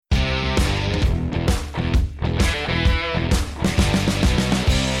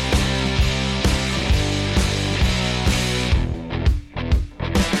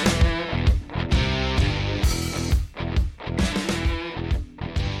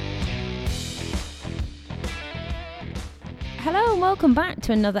Hello and welcome back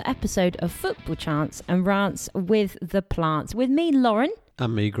to another episode of Football Chants and Rants with the Plants. With me, Lauren.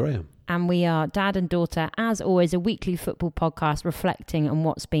 And me, Graham. And we are dad and daughter, as always, a weekly football podcast reflecting on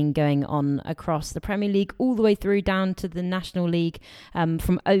what's been going on across the Premier League, all the way through down to the National League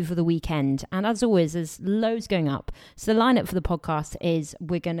from over the weekend. And as always, there's loads going up. So the lineup for the podcast is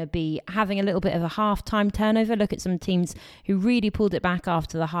we're going to be having a little bit of a half-time turnover, look at some teams who really pulled it back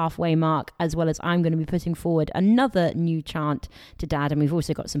after the halfway mark, as well as I'm going to be putting forward another new chant to dad. And we've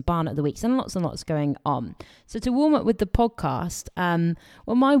also got some Barnet of the Week and lots going on. So to warm up with the podcast,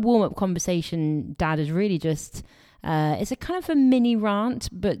 my warm-up conversation, dad, is really just it's a kind of a mini rant,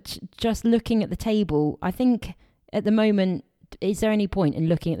 but just looking at the table. I think at the moment, is there any point in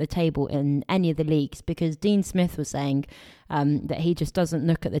looking at the table in any of the leagues? Because Dean Smith was saying that he just doesn't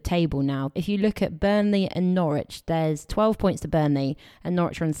look at the table now. If you look at Burnley and Norwich, there's 12 points to Burnley and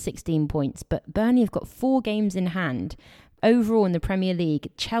Norwich are on 16 points, but Burnley have got 4 games in hand. Overall in the Premier League,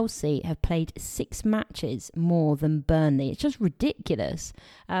 Chelsea have played 6 matches more than Burnley. It's just ridiculous.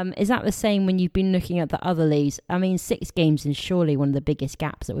 Is that the same when you've been looking at the other leagues? I mean, 6 games is surely one of the biggest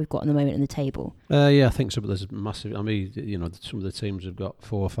gaps that we've got at the moment in the table. Yeah, I think so, but there's massive. I mean, some of the teams have got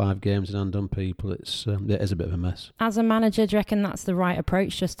 4 or 5 games in hand on people. It is a bit of a mess. As a manager, do you reckon that's the right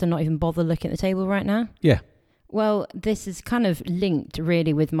approach, just to not even bother looking at the table right now? Yeah. Well, this is kind of linked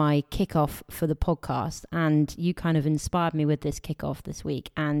really with my kickoff for the podcast, and you kind of inspired me with this kickoff this week.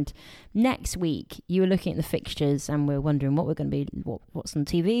 And next week, you were looking at the fixtures and we're wondering what we're going to be, what's on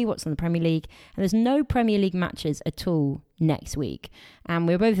TV, what's on the Premier League. And there's no Premier League matches at all next week. And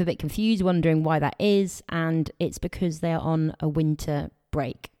we're both a bit confused, wondering why that is. And it's because they're on a winter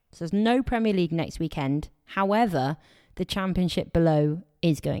break. So there's no Premier League next weekend. However, the Championship below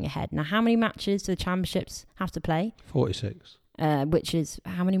is going ahead. Now, how many matches do the Championships have to play? 46. Which is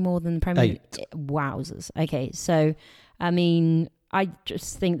how many more than the Premier League? 8. Wowzers. Okay, so, I mean, I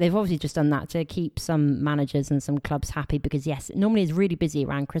just think they've obviously just done that to keep some managers and some clubs happy because, yes, it normally is really busy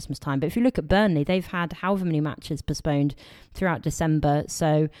around Christmas time. But if you look at Burnley, they've had however many matches postponed throughout December.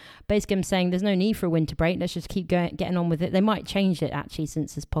 So basically I'm saying there's no need for a winter break. Let's just keep getting on with it. They might change it, actually,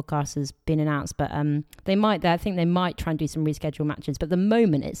 since this podcast has been announced. But I think they might try and do some rescheduled matches. But at the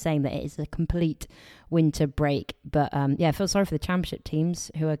moment, it's saying that it is a complete winter break. But I feel sorry for the Championship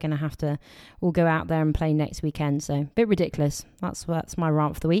teams who are going to have to all go out there and play next weekend. So a bit ridiculous. That's my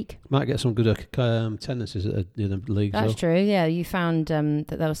rant for the week. Might get some good tendencies at the league. That's true. Yeah, you found that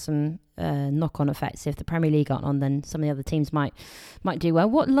there was some knock-on effects. If the Premier League aren't on, then some of the other teams might do well.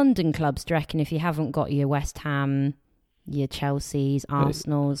 What London clubs do you reckon, if you haven't got your West Ham, your Chelseas,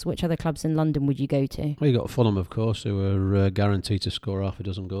 Arsenals, which other clubs in London would you go to? Well, you got Fulham, of course, who are guaranteed to score half a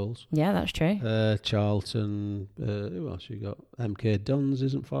dozen goals. Yeah, that's true. Charlton, who else you got? MK Dons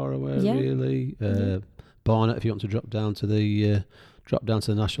isn't far away, really. Barnet, if you want to drop down to the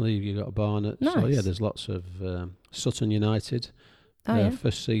National League, you got Barnet. Nice. So yeah, there's lots of Sutton United.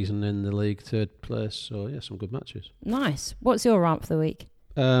 First season in the league, 3rd place. So yeah, some good matches. Nice. What's your rant for the week?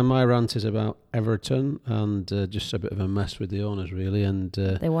 My rant is about Everton and just a bit of a mess with the owners, really. And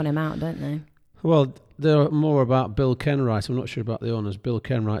they want him out, don't they? Well, they're more about Bill Kenwright. I'm not sure about the owners. Bill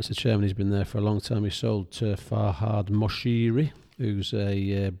Kenwright's the chairman. He's been there for a long time. He sold to Farhad Moshiri, who's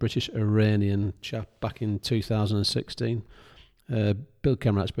a British-Iranian chap, back in 2016. Bill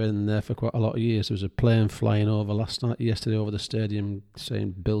Kenwright's been there for quite a lot of years. There was a plane flying over yesterday over the stadium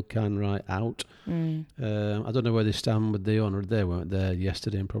saying Bill Kenwright out. I don't know where they stand with the owner. They weren't there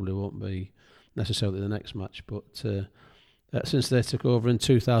yesterday and probably won't be necessarily the next match. But since they took over in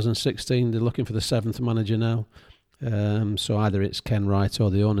 2016, they're looking for the 7th manager now. So either it's Kenwright or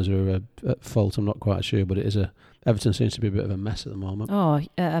the owners are at fault. I'm not quite sure, but Everton seems to be a bit of a mess at the moment.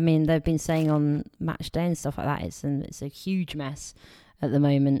 I mean, they've been saying on Match Day and stuff like that, it's a huge mess at the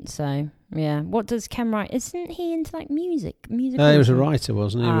moment. So yeah, what does Kenwright? Isn't he into like music? He was a writer,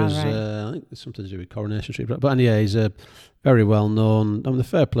 wasn't he? He was. Right. I think it's something to do with Coronation Street. But yeah, he's a very well known. I mean, the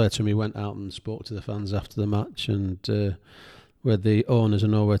fair play to him. He went out and spoke to the fans after the match, and where the owners are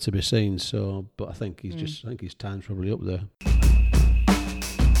nowhere to be seen. So, but I think I think his time's probably up there.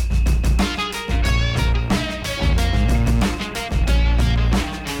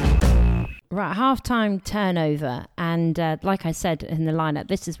 Right, half-time turnover, and like I said in the lineup,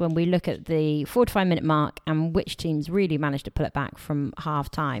 this is when we look at the 45-minute mark and which teams really managed to pull it back from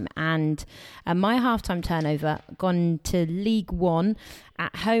half-time. And my half-time turnover gone to League One,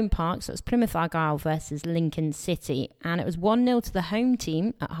 at Home Park. So it's Plymouth Argyle versus Lincoln City. And it was 1-0 to the home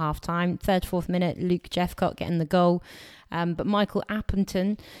team at half-time. 3rd, 4th minute, Luke Jeffcott getting the goal. But Michael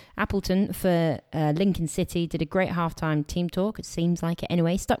Appleton for Lincoln City did a great halftime team talk. It seems like it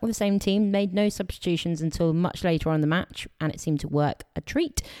anyway. Stuck with the same team, made no substitutions until much later on in the match, and it seemed to work a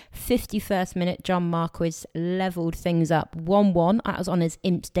treat. 51st minute, John Marquis levelled things up 1-1. That was on his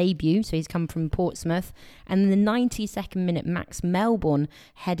Imps debut, so he's come from Portsmouth. And in the 92nd minute, Max Melbourne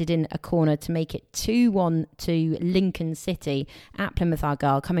headed in a corner to make it 2-1 to Lincoln City at Plymouth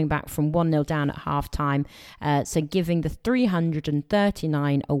Argyle, coming back from 1-0 down at half-time. So giving the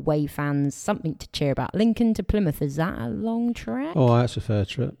 339 away fans something to cheer about. Lincoln to Plymouth, is that a long trek? Oh, that's a fair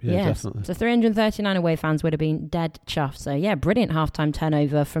trip. Yeah, yes. Definitely. So 339 away fans would have been dead chuffed. So yeah, brilliant halftime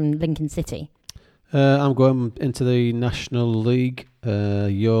turnover from Lincoln City. I'm going into the National League,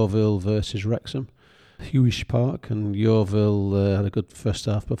 Yeovil versus Wrexham. Huish Park, and Yeovil had a good first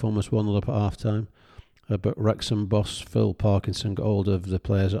half performance, 1-0 up at half time. But Wrexham boss Phil Parkinson got hold of the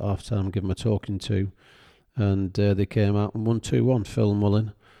players at half time, gave them a talking to. And they came out and won 2-1. Phil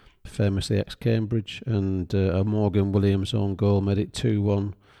Mullin, famously ex-Cambridge, and a Morgan Williams own goal made it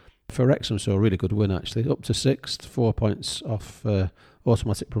 2-1 for Wrexham. So a really good win, actually. Up to 6th, 4 points off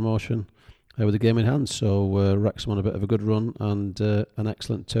automatic promotion with the game in hand. So Wrexham on a bit of a good run and an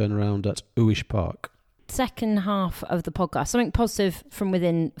excellent turnaround at Huish Park. Second half of the podcast, something positive from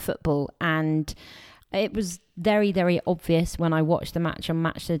within football, and it was very, very obvious when I watched the match on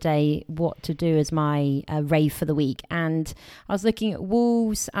Match of the Day what to do as my rave for the week. And I was looking at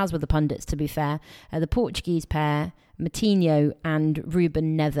Wolves, as were the pundits, to be fair, the Portuguese pair, Moutinho and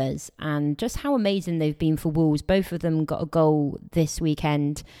Ruben Neves, and just how amazing they've been for Wolves. Both of them got a goal this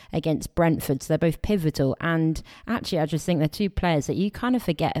weekend against Brentford, so they're both pivotal. And actually, I just think they're two players that you kind of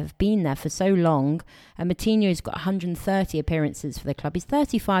forget have been there for so long. And Moutinho's got 130 appearances for the club. He's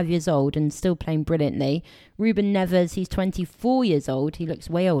 35 years old and still playing brilliantly. Ruben Neves, he's 24 years old. He looks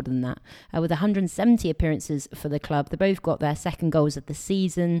way older than that. With 170 appearances for the club. They both got their second goals of the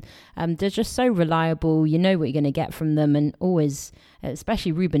season. They're just so reliable. You know what you're going to get from them, and always,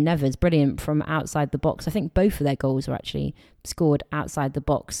 especially Ruben Neves, brilliant from outside the box. I think both of their goals were actually scored outside the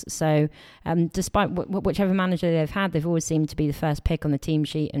box. So despite whichever manager they've had, they've always seemed to be the first pick on the team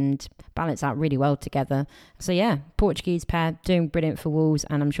sheet and balance out really well together. So yeah, Portuguese pair doing brilliant for Wolves,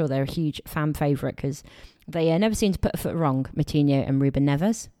 and I'm sure they're a huge fan favourite because they never seem to put a foot wrong, Moutinho and Ruben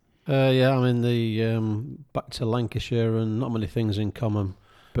Neves. Yeah, I mean, the back to Lancashire, and not many things in common,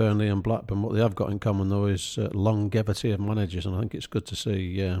 Burnley and Blackburn. What they have got in common, though, is longevity of managers, and I think it's good to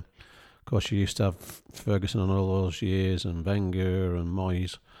see. Of course, you used to have Ferguson on all those years, and Wenger and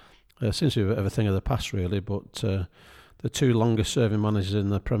Moyes. Seems to be a thing of the past, really, but the two longest-serving managers in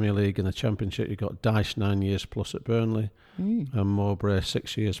the Premier League and the Championship, you've got Dyche 9 years plus at Burnley, and Mowbray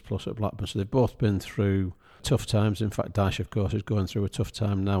 6 years plus at Blackburn. So they've both been through tough times. In fact, Dyche, of course, is going through a tough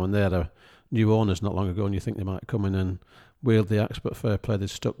time now, and they had a new owners not long ago, and you think they might come in and wield the axe, but fair play, they've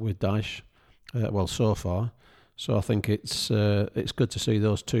stuck with Dyche, well, so far. So I think it's good to see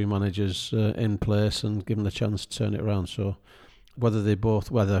those two managers in place and given the chance to turn it around. So whether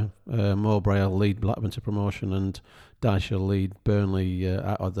Mowbray will lead Blackburn to promotion and Dyche will lead Burnley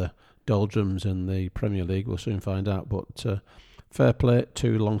out of the doldrums in the Premier League, we'll soon find out. But fair play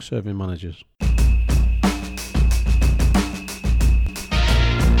to long-serving managers.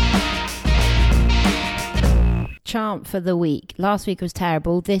 Chant for the week. Last week was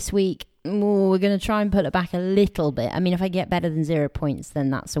terrible. This week, we're going to try and put it back a little bit. I mean, if I get better than 0 points, then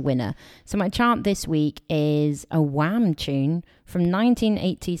that's a winner. So my chant this week is a Wham tune from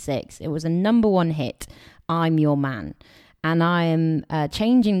 1986. It was a #1 hit, I'm Your Man. And I am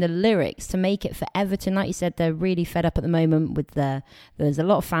changing the lyrics to make it for Everton. Like you said, they're really fed up at the moment with there's a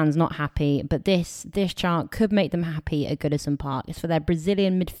lot of fans not happy. But this chant could make them happy at Goodison Park. It's for their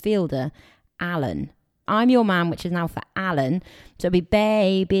Brazilian midfielder, Alan. I'm Your Man, which is now for Alan. So it'll be,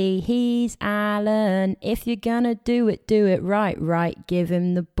 baby, he's Alan. If you're gonna do it right. Give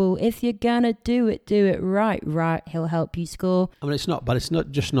him the ball. If you're gonna do it right. He'll help you score. I mean, it's not bad. It's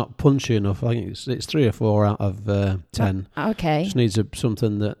not punchy enough. I think it's 3 or 4 out of 10. Okay. Just needs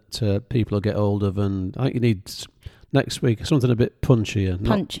something that people will get hold of, and I think you need next week something a bit punchier.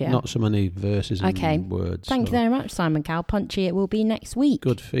 Not so many verses and words. Thank you very much, Simon Cowell. Punchy it will be next week.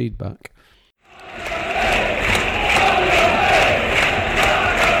 Good feedback.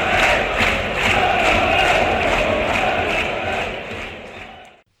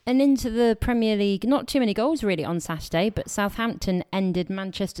 And into the Premier League, not too many goals really on Saturday, but Southampton ended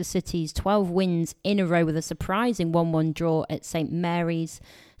Manchester City's 12 wins in a row with a surprising 1-1 draw at St Mary's.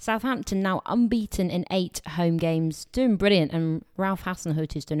 Southampton now unbeaten in 8 home games, doing brilliant, and Ralph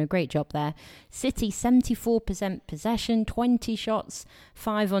Hasenhüttl is doing a great job there. City 74% possession, 20 shots,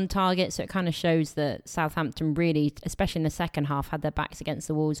 5 on target, so it kind of shows that Southampton really, especially in the second half, had their backs against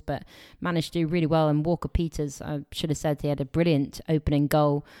the walls, but managed to do really well. And Walker-Peters, I should have said he had a brilliant opening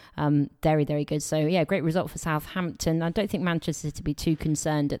goal, very, very good. So yeah, great result for Southampton. I don't think Manchester City to be too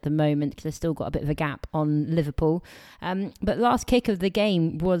concerned at the moment because they've still got a bit of a gap on Liverpool. But last kick of the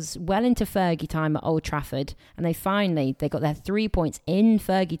game was well into Fergie time at Old Trafford, and they got their 3 points in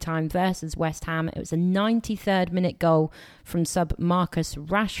Fergie time versus West Ham. It was a 93rd minute goal from sub Marcus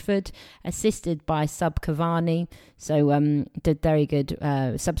Rashford, assisted by sub Cavani. So did very good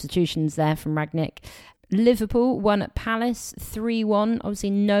substitutions there from Rangnick. Liverpool won at Palace 3-1. Obviously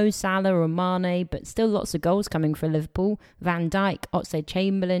no Salah or Mane, but still lots of goals coming for Liverpool. Van Dijk,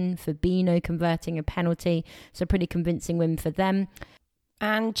 Oxlade-Chamberlain, Fabinho converting a penalty. So pretty convincing win for them.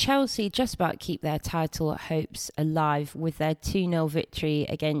 And Chelsea just about keep their title hopes alive with their 2-0 victory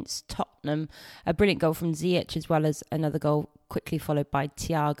against Tottenham. A brilliant goal from Ziyech, as well as another goal quickly followed by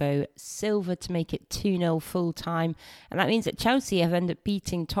Thiago Silva to make it 2-0 full time. And that means that Chelsea have ended up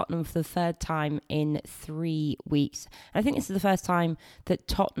beating Tottenham for the third time in 3 weeks. And I think this is the first time that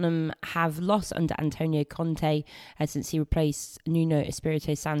Tottenham have lost under Antonio Conte since he replaced Nuno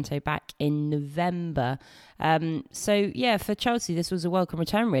Espirito Santo back in November. So yeah, for Chelsea, this was a welcome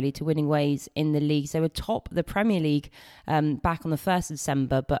return really to winning ways in the leagues. They were top the Premier League back on the 1st of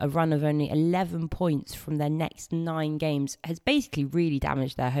December, but a run of only 11 points from their next 9 games has basically really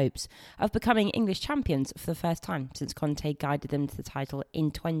damaged their hopes of becoming English champions for the first time since Conte guided them to the title in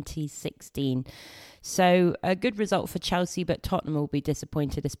 2016. So a good result for Chelsea, but Tottenham will be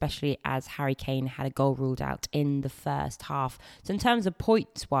disappointed, especially as Harry Kane had a goal ruled out in the first half. So in terms of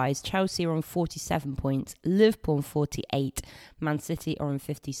points-wise, Chelsea are on 47 points, Liverpool on 48, Man City are on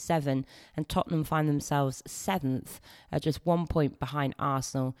 57, and Tottenham find themselves 7th, just 1 point behind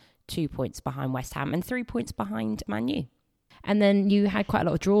Arsenal, 2 points behind West Ham, and 3 points behind Man U. And then you had quite a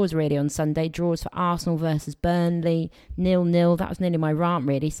lot of draws really on Sunday. Draws for Arsenal versus Burnley, 0-0. That was nearly my rant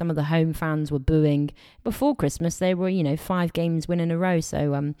really. Some of the home fans were booing. Before Christmas, they were, 5 games win in a row.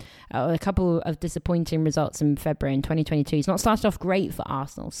 So a couple of disappointing results in February in 2022. It's not started off great for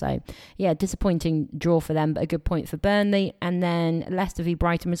Arsenal. So yeah, disappointing draw for them, but a good point for Burnley. And then Leicester v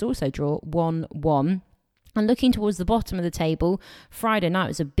Brighton was also draw 1-1. And looking towards the bottom of the table, Friday night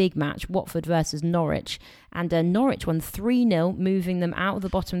was a big match, Watford versus Norwich. And Norwich won 3-0, moving them out of the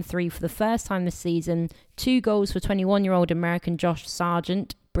bottom 3 for the first time this season. 2 goals for 21-year-old American Josh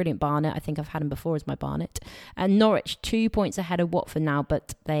Sargent. Brilliant Barnet. I think I've had him before as my Barnet. And Norwich 2 points ahead of Watford now,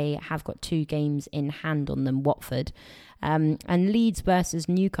 but they have got 2 games in hand on them, Watford. And Leeds versus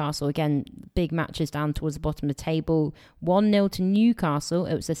Newcastle, again, big matches down towards the bottom of the table. 1-0 to Newcastle.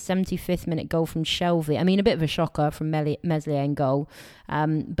 It was a 75th minute goal from Shelvey. I mean, a bit of a shocker from Meslier in goal.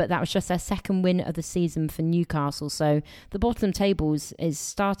 But that was just their second win of the season for Newcastle. So the bottom tables is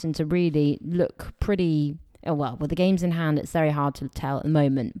starting to really look pretty... Oh, well, with the games in hand, it's very hard to tell at the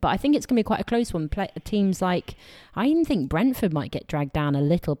moment. But I think it's going to be quite a close one. Teams like, I even think Brentford might get dragged down a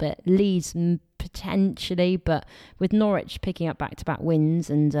little bit. Leeds potentially, but with Norwich picking up back-to-back wins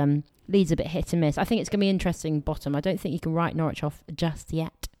and Leeds a bit hit and miss, I think it's going to be interesting bottom. I don't think you can write Norwich off just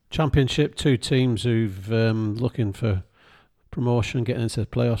yet. Championship, 2 teams who've looking for promotion, getting into the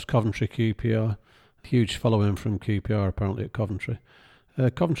playoffs. Coventry, QPR. Huge following from QPR apparently at Coventry.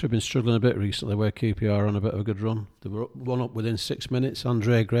 Coventry have been struggling a bit recently, where QPR are on a bit of a good run. They were one up within 6 minutes.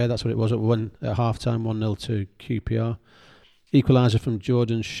 Andre Gray, that's what it was at half-time, 1-0 to QPR. Equaliser from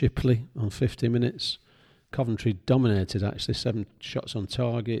Jordan Shipley on 50 minutes. Coventry dominated, actually, 7 shots on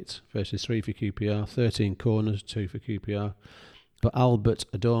target versus 3 for QPR, 13 corners, 2 for QPR. But Albert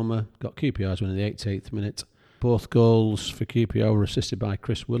Adoma got QPR's win in the 88th minute. Both goals for QPR were assisted by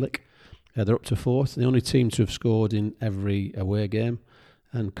Chris Willock. They're up to 4th, the only team to have scored in every away game.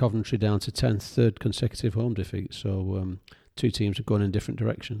 And Coventry down to 10th, 3rd consecutive home defeat. So 2 teams have gone in different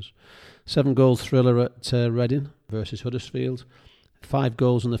directions. 7-goal thriller at Reading versus Huddersfield. 5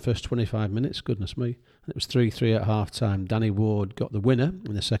 goals in the first 25 minutes, goodness me. And it was 3-3 at half-time. Danny Ward got the winner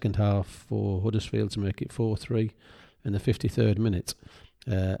in the second half for Huddersfield to make it 4-3 in the 53rd minute,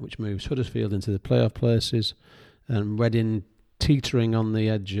 which moves Huddersfield into the playoff places. And Reading, teetering on the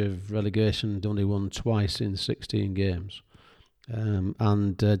edge of relegation, only won twice in 16 games.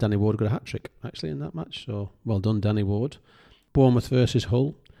 And Danny Ward got a hat-trick, actually, in that match. So, well done, Danny Ward. Bournemouth versus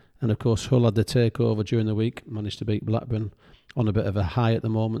Hull. And, of course, Hull had the takeover during the week, managed to beat Blackburn on a bit of a high at the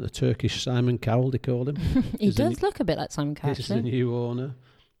moment. The Turkish Simon Cowell, they call him. He does look a bit like Simon Cowell. This is the new owner.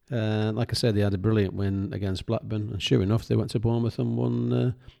 Like I said, they had a brilliant win against Blackburn, and sure enough, they went to Bournemouth and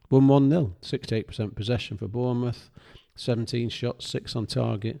won 1-0. 68% possession for Bournemouth, 17 shots, 6 on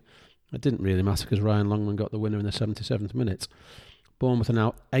target. It didn't really matter because Ryan Longman got the winner in the 77th minute. Bournemouth are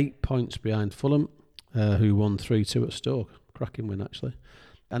now 8 points behind Fulham, who won 3-2 at Stoke. Cracking win, actually.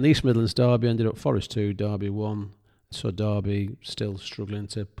 And the East Midlands derby ended up Forest 2, Derby 1. So Derby still struggling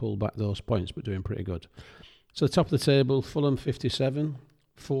to pull back those points, but doing pretty good. So the top of the table, Fulham 57,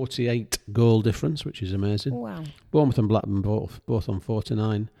 48 goal difference, which is amazing. Wow. Bournemouth and Blackburn both on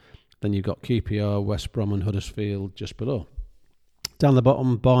 49. Then you've got QPR, West Brom and Huddersfield just below. Down the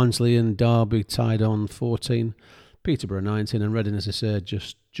bottom, Barnsley and Derby tied on 14. Peterborough 19 and Reading, as I said,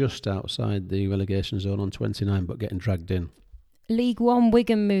 just outside the relegation zone on 29, but getting dragged in. League One,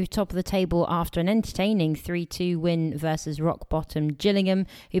 Wigan moved top of the table after an entertaining 3-2 win versus rock bottom Gillingham,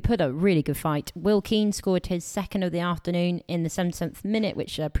 who put up a really good fight. Will Keane scored his second of the afternoon in the 77th minute,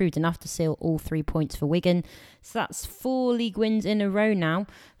 which proved enough to seal all 3 points for Wigan. So that's 4 league wins in a row now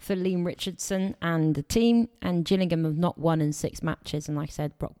for Liam Richardson and the team, and Gillingham have not won in 6 matches, and like I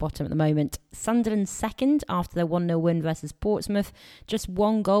said, rock bottom at the moment. Sunderland second after their 1-0 win versus Portsmouth. Just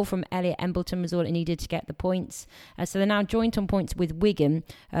 1 goal from Elliot Embleton was all it needed to get the points. So they're now joint on points with Wigan.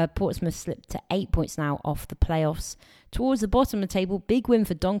 Portsmouth slipped to 8 points now off the playoffs. Towards the bottom of the table, big win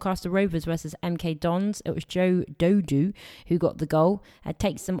for Doncaster Rovers versus MK Dons. It was Joe Dodu who got the goal.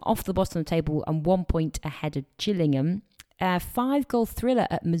 Takes them off the bottom of the table and 1 point ahead of Gillingham. 5-goal thriller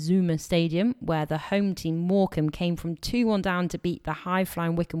at Mazuma Stadium, where the home team Morecambe came from 2-1 down to beat the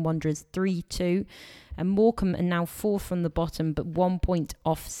high-flying Wycombe Wanderers 3-2. And Morecambe are now 4th from the bottom, but 1 point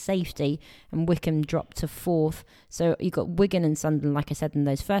off safety, and Wycombe dropped to 4th. So you've got Wigan and Sunderland, like I said, in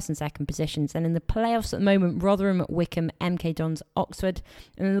those first and second positions. And in the playoffs at the moment, Rotherham, Wycombe, MK Dons, Oxford.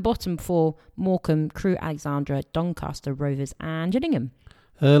 And in the bottom 4, Morecambe, Crewe Alexandra, Doncaster Rovers and Gillingham.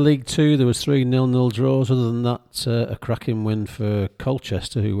 League 2, there was 3 0-0 draws. Other than that, a cracking win for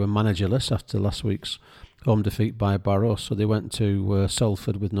Colchester, who were managerless after last week's home defeat by Barrow. So they went to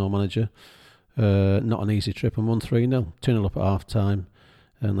Salford with no manager. Not an easy trip, and won 3-0. 2-0 up at half-time,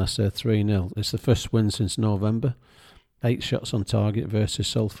 and that's 3-0. It's the first win since November. 8 shots on target versus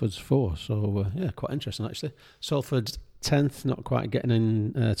Salford's 4. So, quite interesting, actually. Salford 10th, not quite getting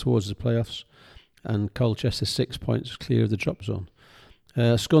in towards the playoffs, and Colchester 6 points clear of the drop zone.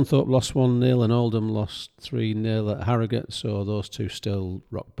 Scunthorpe lost 1-0 and Oldham lost 3-0 at Harrogate, so those two still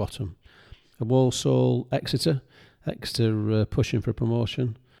rock bottom. Walsall, Exeter pushing for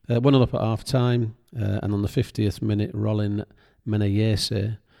promotion. 1-0 up at half time, and on the 50th minute, Rolin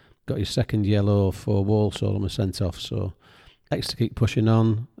Menayese got his second yellow for Walsall and was sent off. So Exeter keep pushing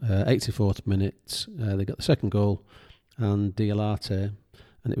on. 84th minute, they got the second goal, and Dialate,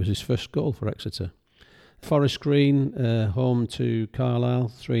 and it was his first goal for Exeter. Forest Green, home to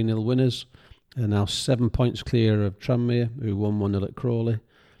Carlisle, 3-0 winners. Now 7 points clear of Tranmere, who won 1-0 at Crawley,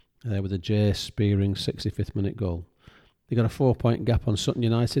 with a Jay Spearing 65th minute goal. They got a 4-point gap on Sutton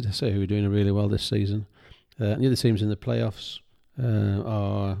United, who are doing really well this season. And the other teams in the playoffs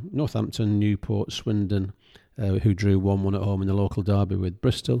are Northampton, Newport, Swindon, who drew 1-1 at home in the local derby with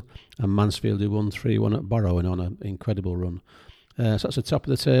Bristol, and Mansfield, who won 3-1 at Barrow and on an incredible run. So that's the top of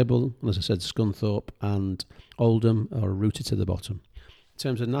the table. And as I said, Scunthorpe and Oldham are rooted to the bottom. In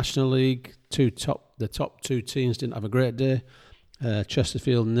terms of National League, the top 2 teams didn't have a great day.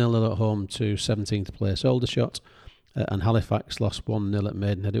 Chesterfield 0-0 at home to 17th place Aldershot, and Halifax lost 1-0 at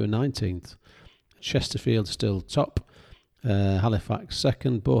Maidenhead, who are 19th. Chesterfield still top, Halifax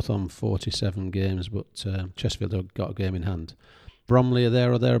second, both on 47 games, but Chesterfield have got a game in hand. Bromley are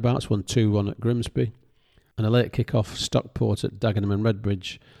there or thereabouts, won 2-1 at Grimsby. And a late kick-off, Stockport at Dagenham and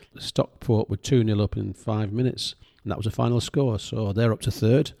Redbridge. Stockport were 2-0 up in 5 minutes, and that was the final score. So they're up to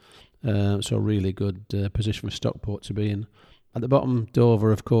third. So really good position for Stockport to be in. At the bottom,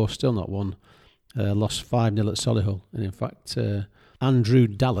 Dover, of course, still not won. Lost 5-0 at Solihull. And in fact, Andrew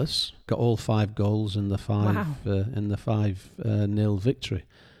Dallas got all 5 goals in the 5-0 victory.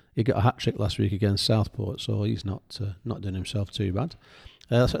 He got a hat-trick last week against Southport, so he's not doing himself too bad.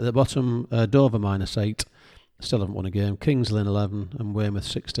 That's at the bottom, Dover -8. Still haven't won a game. Kings Lynn 11 and Weymouth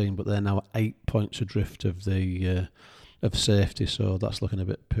 16, but they're now 8 points adrift of the of safety, so that's looking a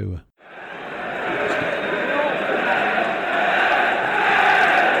bit poor.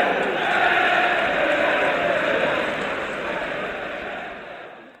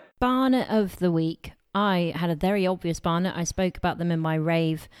 Barnet of the week. I had a very obvious Barnet. I spoke about them in my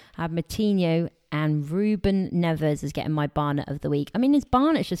rave. I had Moutinho and Ruben Neves is getting my Barnet of the week. I mean, his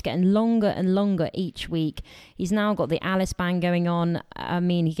Barnet's just getting longer and longer each week. He's now got the Alice band going on. I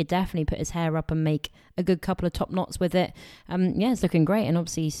mean, he could definitely put his hair up and make a good couple of top knots with it. It's looking great, and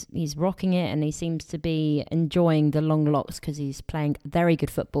obviously he's rocking it, and he seems to be enjoying the long locks because he's playing very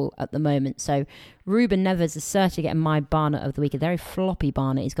good football at the moment. So Ruben Neves is certainly getting my Barnet of the week. A very floppy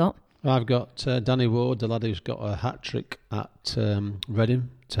Barnet he's got. I've got Danny Ward, the lad who's got a hat-trick at Reading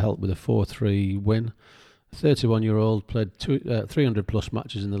to help with a 4-3 win. 31-year-old, played 300-plus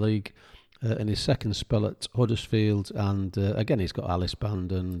matches in the league in his second spell at Huddersfield. And again, he's got Alice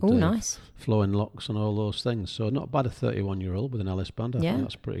band and nice flowing locks and all those things. So not bad, a 31-year-old with an Alice band. I think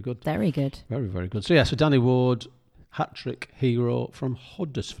that's pretty good. Very good. Very, very good. So Danny Ward, hat-trick hero from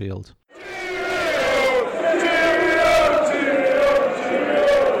Huddersfield.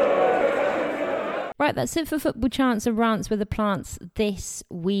 Right, that's it for Football Chants and Rants with the Plants this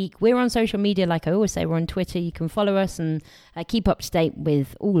week. We're on social media, like I always say. We're on Twitter. You can follow us and keep up to date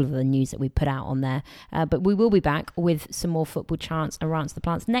with all of the news that we put out on there. But we will be back with some more Football Chants and Rants with the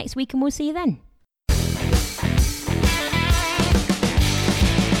Plants next week, and we'll see you then.